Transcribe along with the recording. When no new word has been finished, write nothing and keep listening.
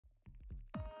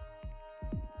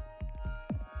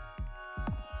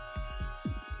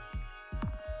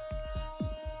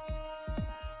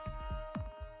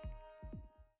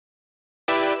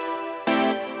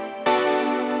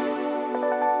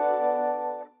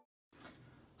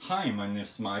Hi, my name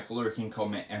is Michael, or you can call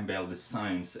me MBL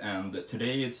Designs, and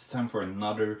today it's time for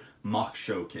another MOC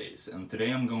showcase. And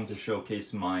today I'm going to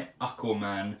showcase my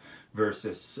Aquaman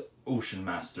versus Ocean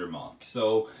Master MOC.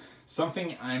 So,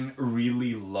 something I'm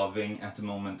really loving at the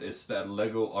moment is that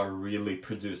LEGO are really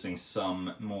producing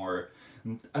some more,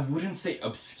 I wouldn't say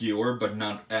obscure, but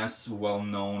not as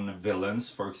well-known villains.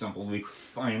 For example, we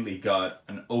finally got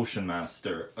an Ocean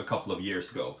Master a couple of years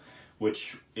ago,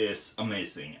 which is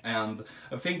amazing. And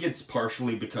I think it's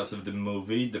partially because of the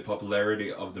movie, the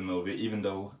popularity of the movie, even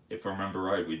though, if I remember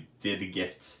right, we did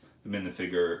get the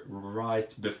minifigure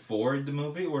right before the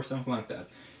movie or something like that.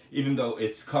 Even though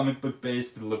it's comic book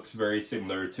based, it looks very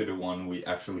similar to the one we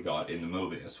actually got in the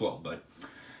movie as well. But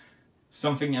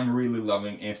something I'm really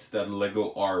loving is that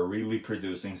LEGO are really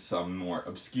producing some more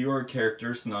obscure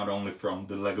characters, not only from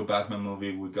the LEGO Batman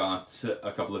movie we got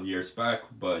a couple of years back,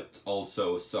 but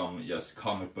also some just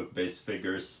comic book based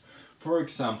figures. For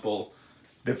example,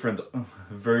 different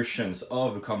versions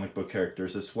of comic book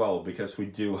characters as well, because we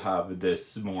do have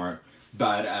this more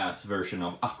badass version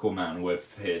of Aquaman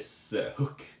with his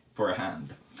hook for a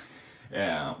hand,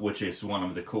 which is one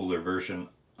of the cooler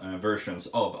versions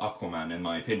of Aquaman, in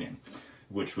my opinion,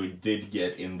 which we did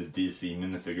get in the DC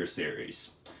minifigure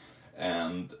series.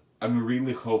 And I'm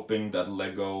really hoping that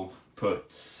LEGO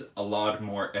puts a lot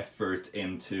more effort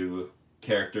into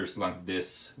characters like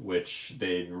this, which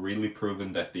they've really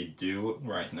proven that they do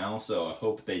right now. So I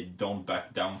hope they don't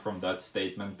back down from that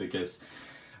statement, because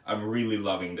I'm really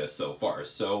loving this so far.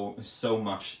 So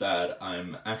much that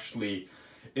I'm actually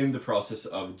in the process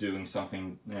of doing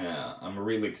something I'm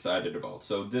really excited about.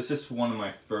 So this is one of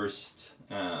my first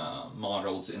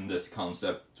models in this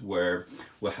concept, where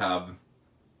we have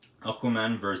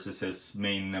Aquaman versus his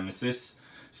main nemesis.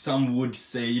 Some would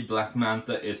say Black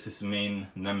Manta is his main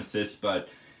nemesis, but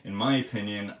in my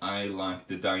opinion I like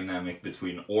the dynamic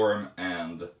between Orm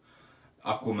and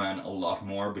Aquaman a lot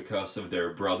more, because of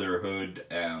their brotherhood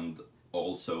and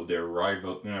also their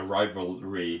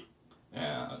rivalry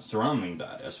surrounding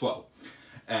that as well.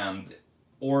 And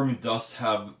Orm does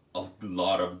have a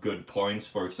lot of good points.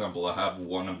 For example, I have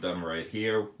one of them right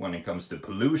here when it comes to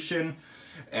pollution,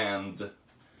 and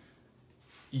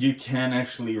you can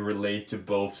actually relate to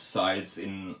both sides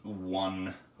in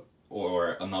one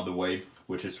or another way,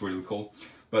 which is really cool.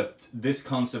 But this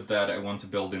concept that I want to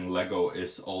build in LEGO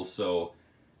is also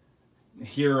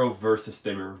hero versus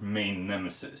their main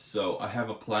nemesis. So I have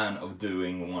a plan of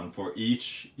doing one for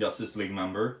each Justice League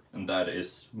member, and that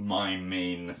is my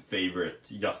main favorite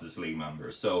Justice League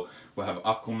member. So we have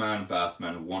Aquaman,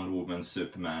 Batman, Wonder Woman,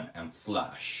 Superman, and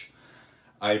Flash.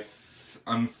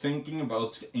 I'm thinking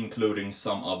about including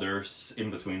some others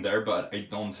in between there, but I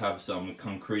don't have some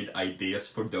concrete ideas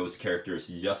for those characters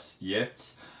just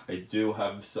yet. I do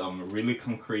have some really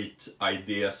concrete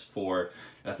ideas for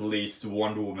at least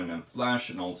Wonder Woman and Flash,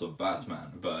 and also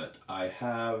Batman, but I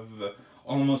have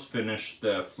almost finished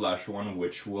the Flash one,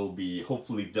 which will be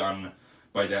hopefully done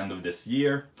by the end of this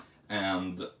year,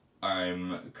 and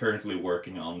I'm currently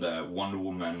working on the Wonder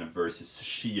Woman versus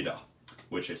She-Ra,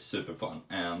 which is super fun.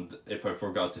 And if I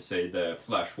forgot to say, the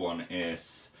Flash one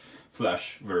is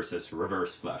Flash versus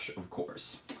Reverse Flash, of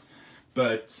course.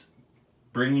 But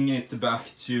bringing it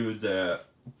back to the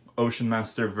Ocean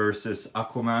Master versus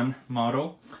Aquaman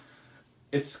model,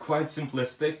 it's quite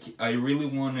simplistic. I really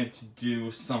wanted to do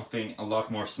something a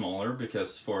lot more smaller,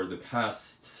 because for the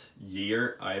past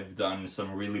year I've done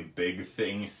some really big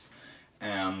things,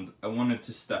 and I wanted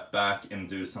to step back and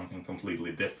do something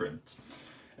completely different.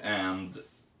 And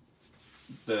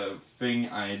the thing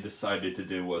I decided to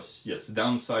do was just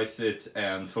downsize it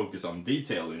and focus on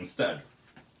detail instead.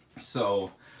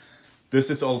 So this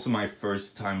is also my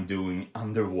first time doing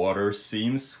underwater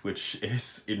scenes, which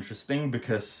is interesting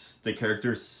because the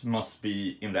characters must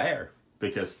be in the air,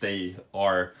 because they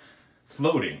are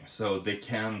floating, so they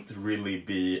can't really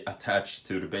be attached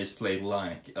to the base plate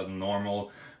like a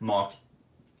normal MOC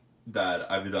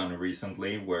that I've done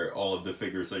recently, where all of the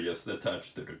figures are just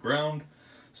attached to the ground.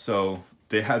 So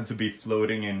they had to be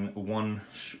floating in one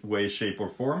way, shape or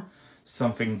form.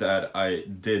 Something that I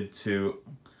did to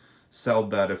sell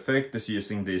that effect is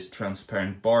using these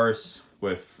transparent bars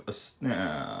with a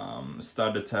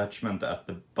stud attachment at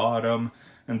the bottom,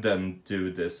 and then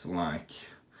do this like,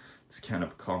 it's kind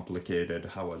of complicated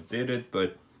how I did it,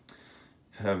 but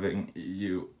having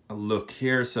you look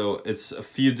here, so it's a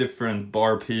few different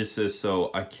bar pieces,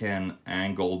 so I can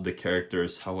angle the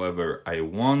characters however I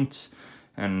want.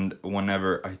 And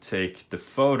whenever I take the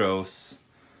photos,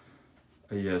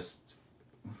 I just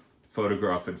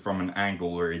photograph it from an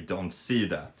angle where you don't see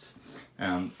that.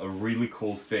 And a really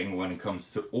cool thing when it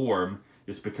comes to Orm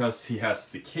is because he has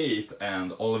the cape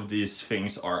and all of these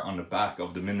things are on the back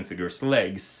of the minifigure's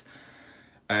legs.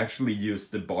 I actually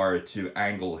used the bar to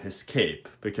angle his cape,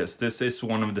 because this is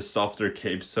one of the softer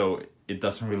capes, so it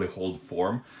doesn't really hold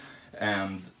form.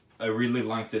 And I really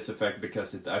like this effect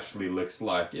because it actually looks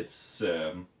like it's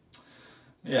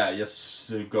yeah,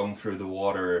 just going through the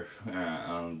water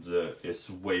and is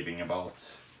waving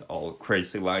about all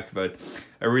crazy like, but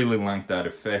I really like that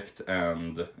effect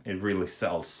and it really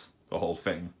sells the whole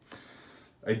thing.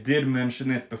 I did mention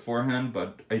it beforehand,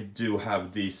 but I do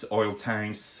have these oil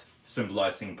tanks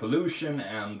symbolizing pollution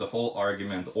and the whole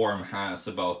argument Orm has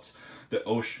about the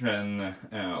ocean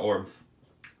or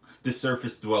the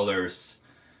surface dwellers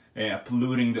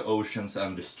polluting the oceans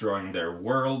and destroying their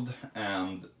world,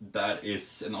 and that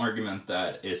is an argument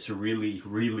that is really,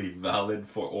 really valid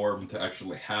for Orm to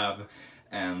actually have,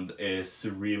 and is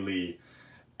really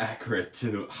accurate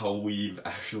to how we've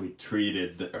actually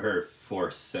treated the Earth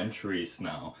for centuries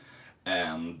now,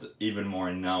 and even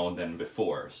more now than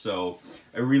before. So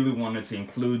I really wanted to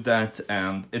include that,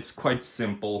 and it's quite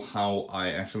simple how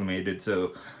I actually made it.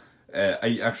 So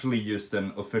I actually used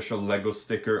an official Lego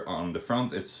sticker on the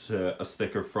front. It's a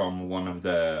sticker from one of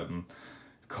the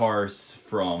cars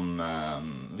from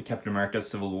Captain America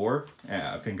Civil War.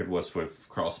 I think it was with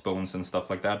crossbones and stuff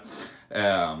like that.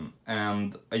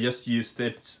 And I just used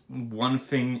it. One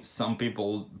thing some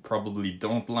people probably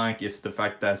don't like is the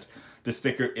fact that the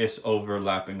sticker is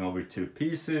overlapping over two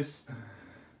pieces.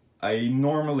 I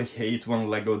normally hate when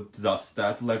Lego does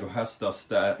that. Lego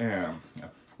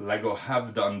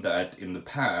have done that in the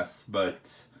past,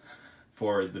 but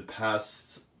for the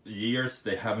past years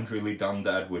they haven't really done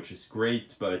that, which is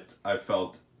great, but I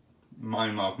felt my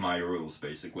MOC, my rules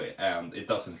basically, and it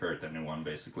doesn't hurt anyone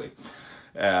basically.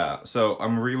 So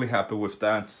I'm really happy with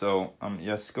that. So I'm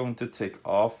just going to take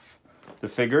off the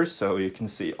figures so you can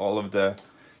see all of the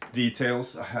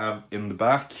details I have in the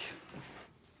back.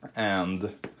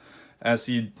 And as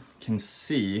you can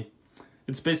see,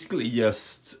 it's basically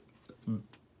just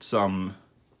some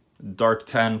dark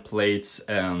tan plates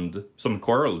and some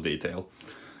coral detail.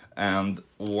 And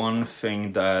one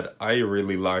thing that I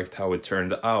really liked how it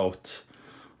turned out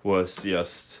was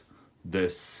just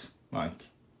this like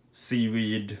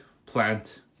seaweed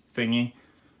plant thingy.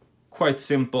 Quite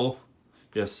simple,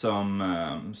 just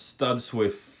some studs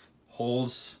with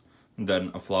holes and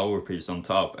then a flower piece on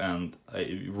top, and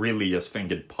I really just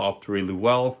think it popped really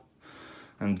well.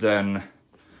 And then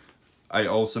I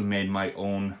also made my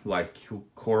own like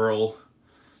coral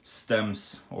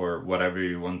stems or whatever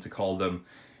you want to call them,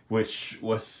 which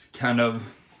was kind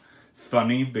of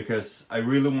funny because I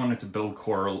really wanted to build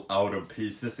coral out of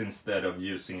pieces instead of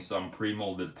using some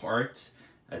pre-molded part.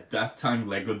 At that time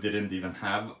Lego didn't even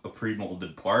have a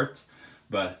pre-molded part,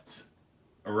 but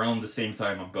around the same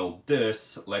time I built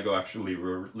this, Lego actually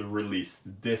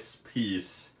released this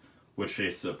piece, which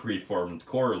is a preformed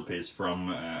coral piece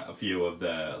from a few of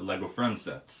the Lego Friends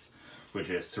sets, which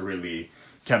is really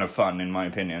kind of fun in my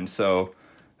opinion. So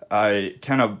I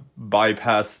kind of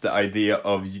bypassed the idea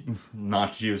of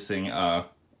not using a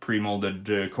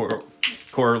pre-molded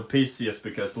coral piece just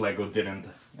because Lego didn't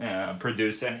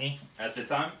produce any at the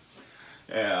time.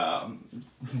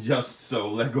 Just so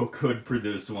Lego could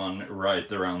produce one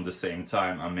right around the same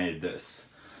time I made this,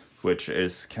 which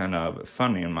is kind of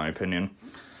funny in my opinion.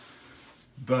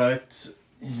 But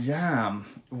yeah,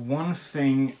 one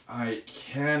thing I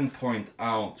can point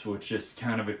out, which is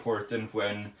kind of important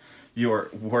when you're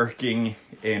working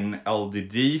in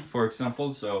LDD, for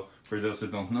example. So for those who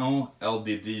don't know,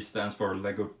 LDD stands for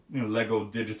Lego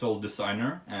Digital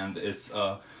Designer, and is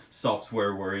a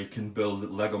software where you can build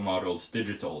Lego models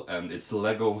digital, and it's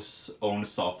Lego's own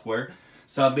software.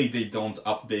 Sadly, they don't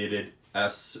update it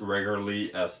as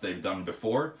regularly as they've done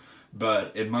before,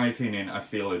 but in my opinion, I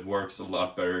feel it works a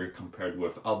lot better compared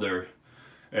with other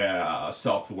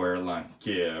software like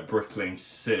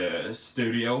Bricklink's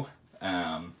Studio.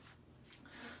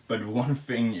 But one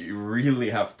thing you really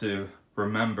have to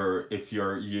remember if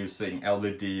you're using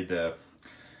LDD, the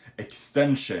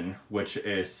extension, which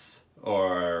is,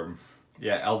 or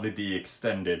yeah, LDD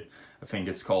extended, I think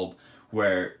it's called,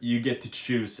 where you get to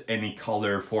choose any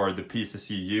color for the pieces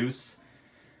you use.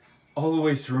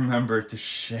 Always remember to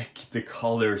check the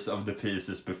colors of the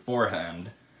pieces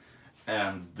beforehand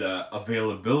and the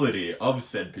availability of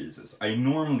said pieces. I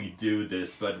normally do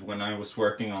this, but when I was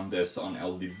working on this on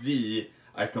LDD,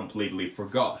 I completely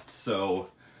forgot. So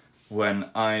when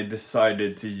I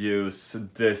decided to use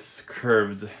this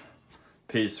curved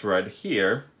piece right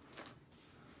here,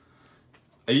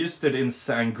 I used it in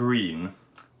sand green,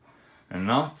 and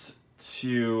not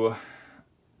to,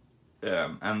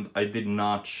 and I did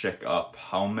not check up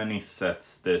how many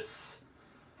sets this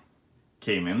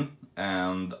came in,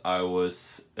 and I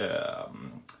was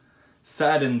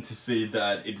saddened to see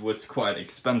that it was quite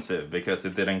expensive because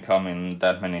it didn't come in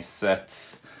that many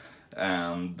sets,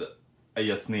 and I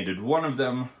just needed one of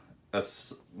them.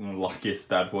 As lucky as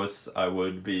that was, I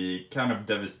would be kind of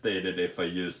devastated if I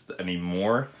used any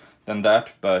more than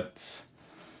that, but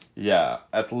yeah,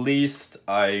 at least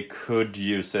I could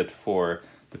use it for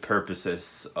the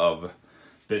purposes of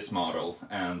this model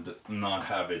and not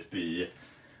have it be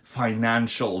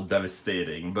financial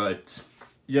devastating. But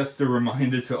just a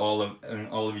reminder to all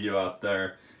of you out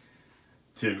there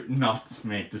to not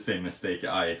make the same mistake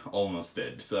I almost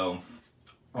did, so,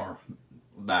 or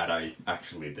that I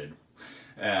actually did.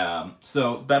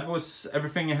 So that was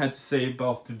everything I had to say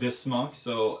about this MOC,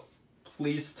 so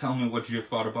please tell me what you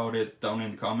thought about it down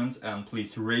in the comments, and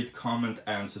please rate, comment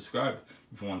and subscribe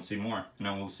if you want to see more, and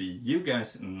I will see you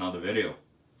guys in another video.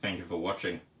 Thank you for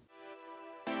watching.